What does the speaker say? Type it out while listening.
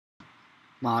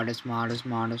Modest, modest,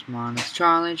 modest, modest.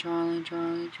 Charlie, Charlie,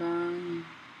 Charlie, Charlie.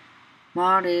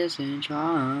 Modest and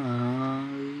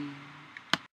Charlie.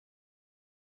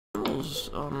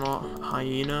 I'm not a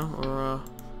hyena or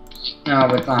No,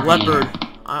 it's not leopard.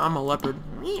 hyena. I'm a leopard.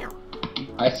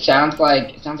 It sounds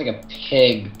like a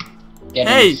pig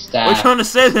getting Hey, stabbed. what you trying to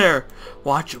say there?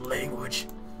 Watch your language.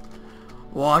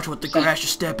 Watch what the grass you're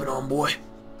stepping on, boy.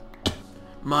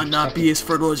 Might not be as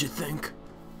fertile as you think.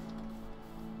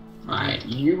 Alright,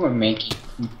 you are making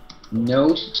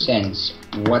no sense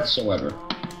whatsoever.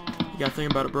 You gotta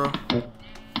think about it, bro.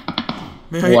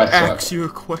 May I ask you a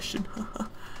question?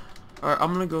 Alright,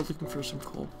 I'm gonna go looking for some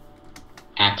coal.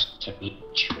 Axe to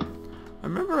each. I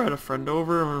remember I had a friend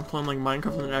over and we were playing like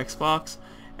Minecraft on an Xbox,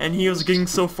 and he was getting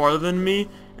so farther than me,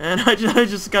 and I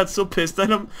just got so pissed at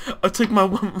him. I took my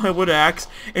wood axe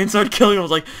and started killing him. I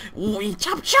was like,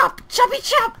 chop, chop, choppy,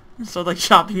 chop. And started like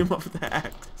chopping him up with the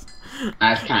axe.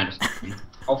 That's kind of stupid.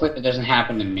 Hopefully it doesn't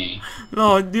happen to me.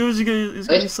 No, dude was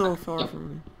getting so far from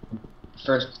me.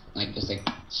 First, like, just like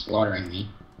slaughtering me.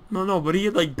 No, but he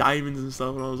had like diamonds and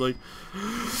stuff, and I was like,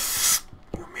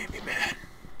 you made me mad.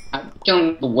 I'm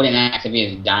killing the wooden axe if he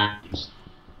has diamonds.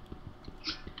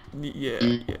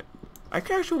 Yeah. I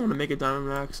actually want to make a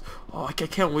diamond axe. Oh, I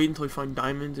can't wait until we find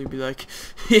diamonds and be like,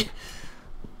 we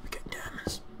got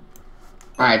diamonds.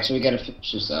 Alright, so we gotta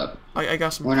finish this up. I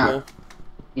got some coal. Alright,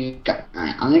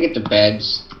 I'm gonna get the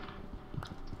beds.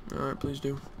 Alright, please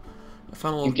do. I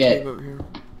found a little cave over here.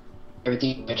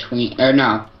 Everything between. Or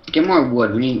no, get more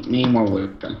wood. We need more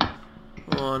wood.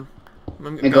 Hold on.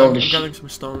 I'm gathering some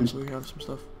stone so we can have some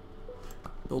stuff.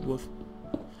 Build with.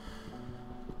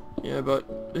 Yeah, but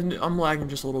I'm lagging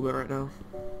just a little bit right now.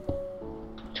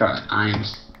 Charlie, I'm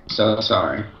so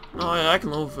sorry. No, I can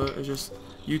live with it. It's just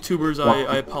YouTubers.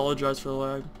 I apologize for the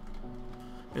lag.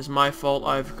 It's my fault.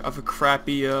 I've a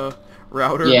crappy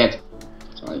router. Yeah,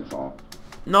 it's all your fault.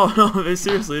 No,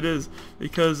 seriously, it is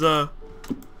because I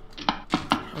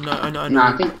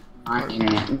think my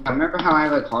internet. Remember how I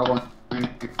have like horrible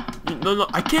internet? No,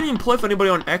 I can't even play with anybody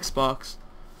on Xbox.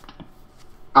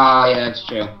 Oh yeah, that's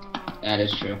true. That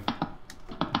is true.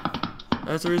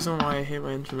 That's the reason why I hate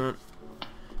my internet.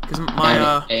 Because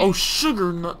my oh,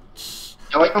 sugar nuts.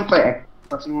 No, I don't play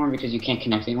Xbox anymore because you can't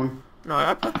connect anyone. No,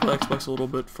 I play Xbox a little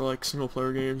bit for like single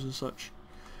player games and such.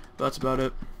 But that's about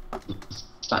it.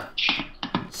 Such.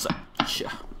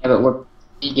 Yeah, but we're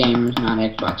PC gamers, not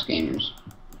Xbox gamers.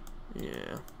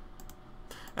 Yeah.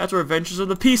 That's where Adventures of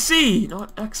the PC,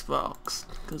 not Xbox.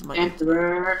 Because my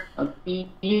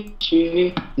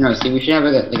No, see, we should have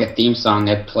like a theme song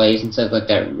that plays instead of like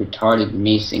that retarded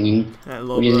me singing.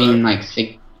 Which isn't even like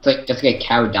sick. It's like just like a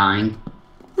cow dying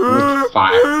with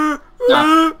fire.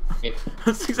 No,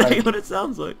 that's exactly what it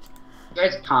sounds like. You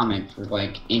guys comment for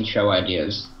like intro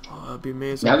ideas. Oh, that'd be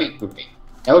amazing. That'd be great.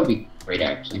 That would be great,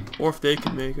 actually. Or if they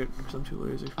can make it, because I'm too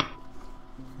lazy.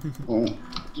 Well,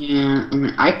 yeah, I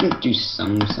mean, I can do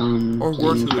some or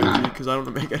we're too lazy, because I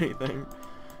don't make anything.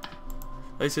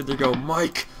 They said they go,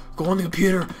 Mike, go on the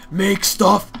computer, make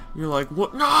stuff. And you're like,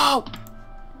 what? No!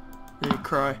 And you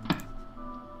cry.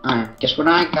 Alright, guess what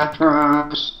I got for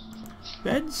us?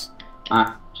 Beds?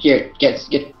 Here, get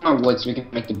more wood so we can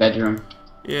make the bedroom.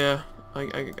 Yeah, I'm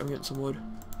getting some wood.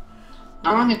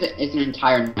 How long is it? It's an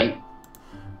entire night.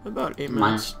 About 8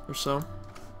 minutes or so.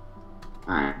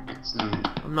 Alright, so...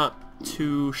 I'm not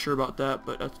too sure about that,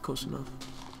 but that's close enough.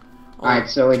 Alright,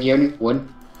 so do you have any wood?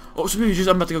 Oh, so maybe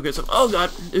I'm about to go get some. Oh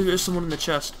god, there's someone in the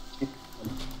chest. Oh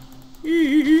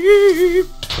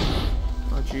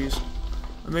jeez.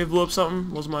 I may have blew up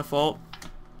something. Wasn't my fault.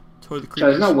 Toward the creepers. So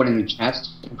there's no wood in the chest.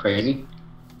 I'm crazy.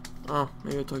 Oh,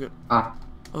 maybe I took it. Ah.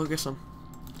 Oh, get some.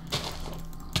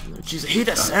 Oh, jeez, I hate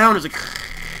that sound. It's like...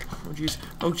 Oh jeez.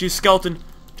 Oh jeez, skeleton.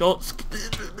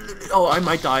 Oh, I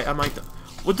might die.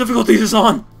 What difficulty is this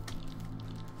on?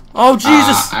 Oh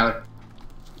Jesus! I would...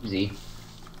 Easy.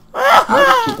 I would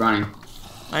just keep running.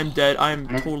 I'm dead. I'm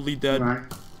totally dead. Run.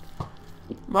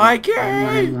 Mikey!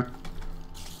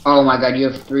 Oh my god, you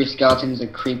have 3 skeletons, a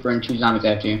creeper, and 2 zombies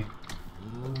after you.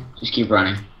 Just keep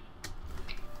running.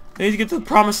 I need to get to the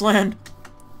promised land.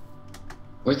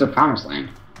 Where's the promised land?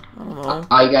 I don't know.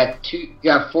 You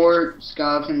got 4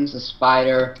 skeletons, a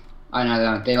spider. Oh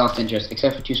no, they lost interest,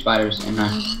 except for 2 spiders and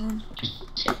 2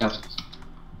 skeletons.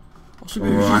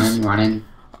 Running.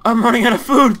 I'm running out of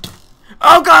food.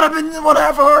 Oh god, I've been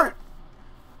whatever.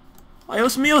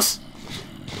 Adios míos.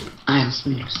 Adios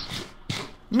míos.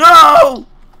 No!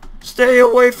 Stay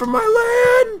away from my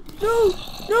land. No.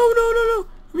 Let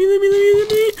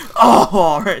me.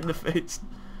 Oh, right in the face.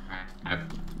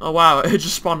 Oh wow, it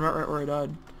just spawned right where I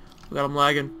died. Oh god, I'm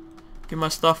lagging. Get my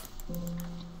stuff.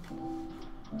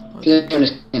 I'm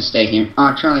just gonna stay here.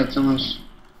 Oh, Charlie, it's almost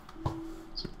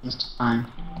time.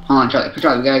 Hold on, Charlie, we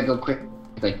gotta go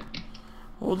quickly.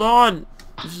 Hold on.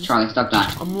 Charlie, stop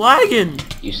dying. I'm lagging.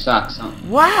 You suck. So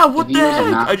wow, what the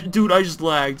heck? Dude, I just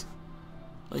lagged.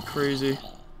 Like crazy.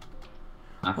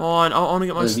 Hold on, I wanna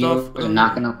get my stuff. We're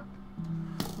not gonna...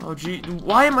 Oh, gee.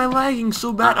 Why am I lagging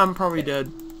so bad? I'm probably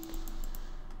dead.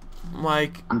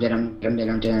 Mike. I'm dead.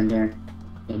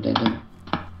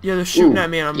 Yeah, they're shooting at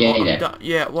me and I'm dead.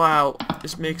 Yeah, wow.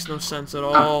 This makes no sense at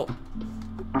all.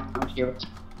 I see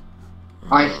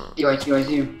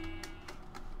you.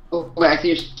 Oh, wait, I see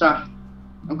your stuff.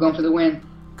 I'm going for the win.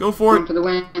 Go for it. Going for the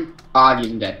win. Oh,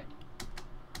 you're dead.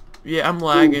 Yeah, I'm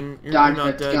lagging. You're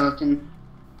not dead. Skeleton.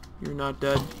 You're not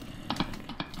dead.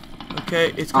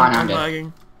 Okay, it's kind of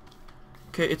lagging.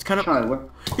 Okay, it's kind of... Charlie,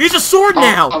 he's a sword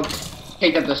now! Oh,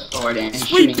 take up the sword and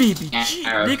sweet baby, gee,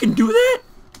 they can do that?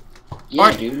 Yeah,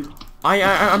 right, dude.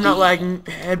 I'm not lagging.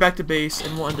 Head back to base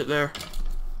and we'll end it there.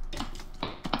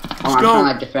 Just I'm go.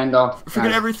 trying to defend off.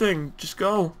 Forget everything. Just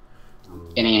go.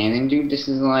 Getting anything, dude? This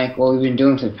is like what we've been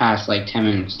doing for the past like 10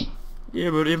 minutes. Yeah,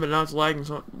 but now it's lagging.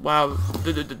 So wow,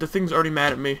 the thing's already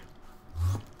mad at me.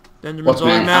 The Enderman's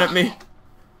already mad at me.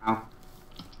 Ow.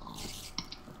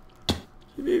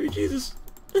 Baby Jesus.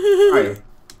 Where are you?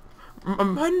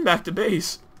 I'm heading back to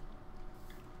base.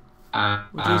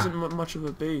 Which isn't much of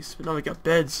a base, but now we got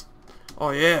beds.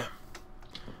 Oh yeah,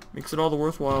 makes it all the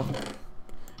worthwhile.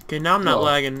 Okay, now I'm not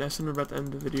lagging. That's when we're about to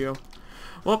end the video.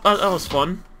 Well, that was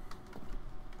fun.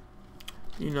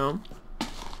 You know.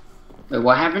 Wait,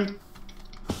 what happened?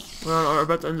 We're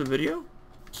about to end the video.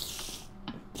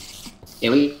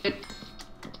 Did we?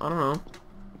 I don't know.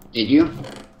 Did you?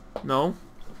 No.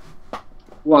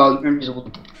 Well, you're invisible.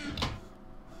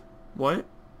 What?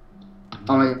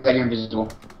 Oh my god, you're invisible.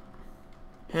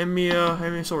 Hand me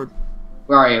a sword.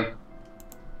 Where are you?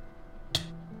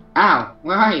 Ow!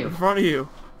 Where are you? In front of you.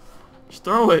 Just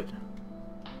throw it.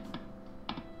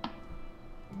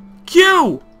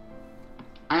 Q!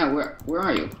 I know, where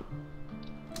are you?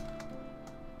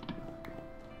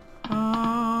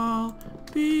 I'll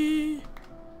be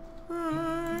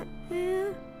right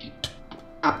here.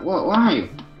 Where are you?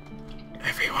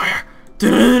 Everywhere.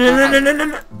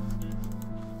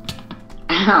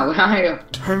 Ow, where are you?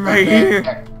 I'm right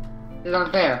here. It's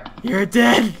not fair. You're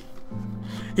dead.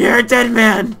 You're a dead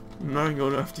man. I'm not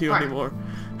going after you anymore.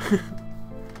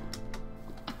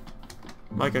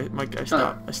 Mike, I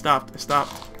stopped. I stopped. Let's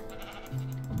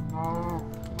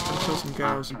kill some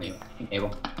cows.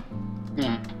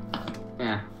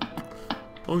 Yeah.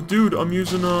 Oh, dude, I'm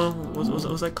using what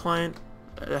was that client?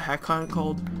 A hack client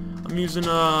called? I'm using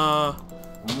oh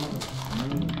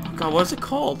God, what's it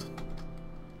called?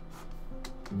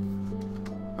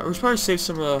 Alright, we should probably save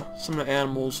some of the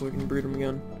animals so we can breed them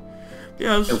again.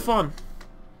 Yeah, this was fun.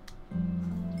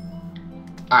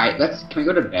 Alright, can we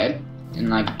go to bed and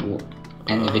like we'll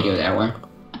end the video that way?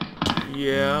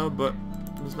 Yeah, but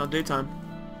it's not daytime.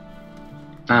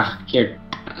 Here.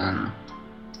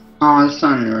 Oh, the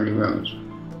sun already rose.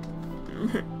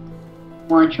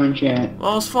 Watch on chat.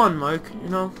 Well, it's fun, Mike. You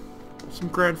know, some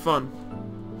grand fun.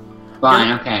 Fine,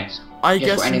 yeah, okay. I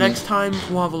guess next time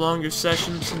we'll have a longer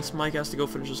session since Mike has to go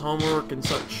finish his homework and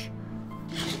such.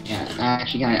 Yeah,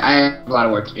 actually, I have a lot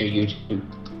of work to do YouTube.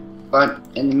 But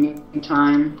in the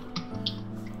meantime,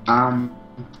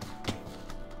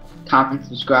 comment,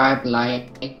 subscribe,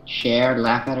 like, share,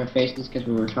 laugh at our faces because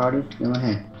we're retarded. Go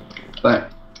ahead.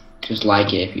 But just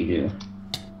like it if you do.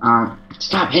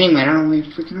 Stop hitting me, I don't know what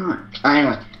you're freaking on.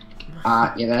 Anyway.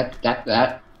 Yeah,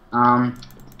 that.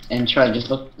 And try to just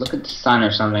look at the sun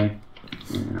or something.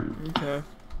 Okay.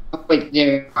 Oh, wait,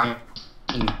 there.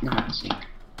 Not see.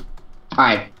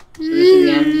 Alright. So this is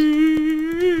the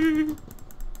end.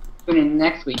 Tune in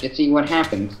next week to see what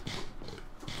happens.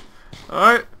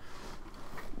 Alright.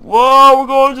 Whoa, we're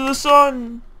going to the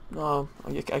sun! No,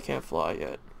 I can't fly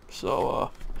yet.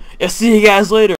 So, yeah, see you guys later.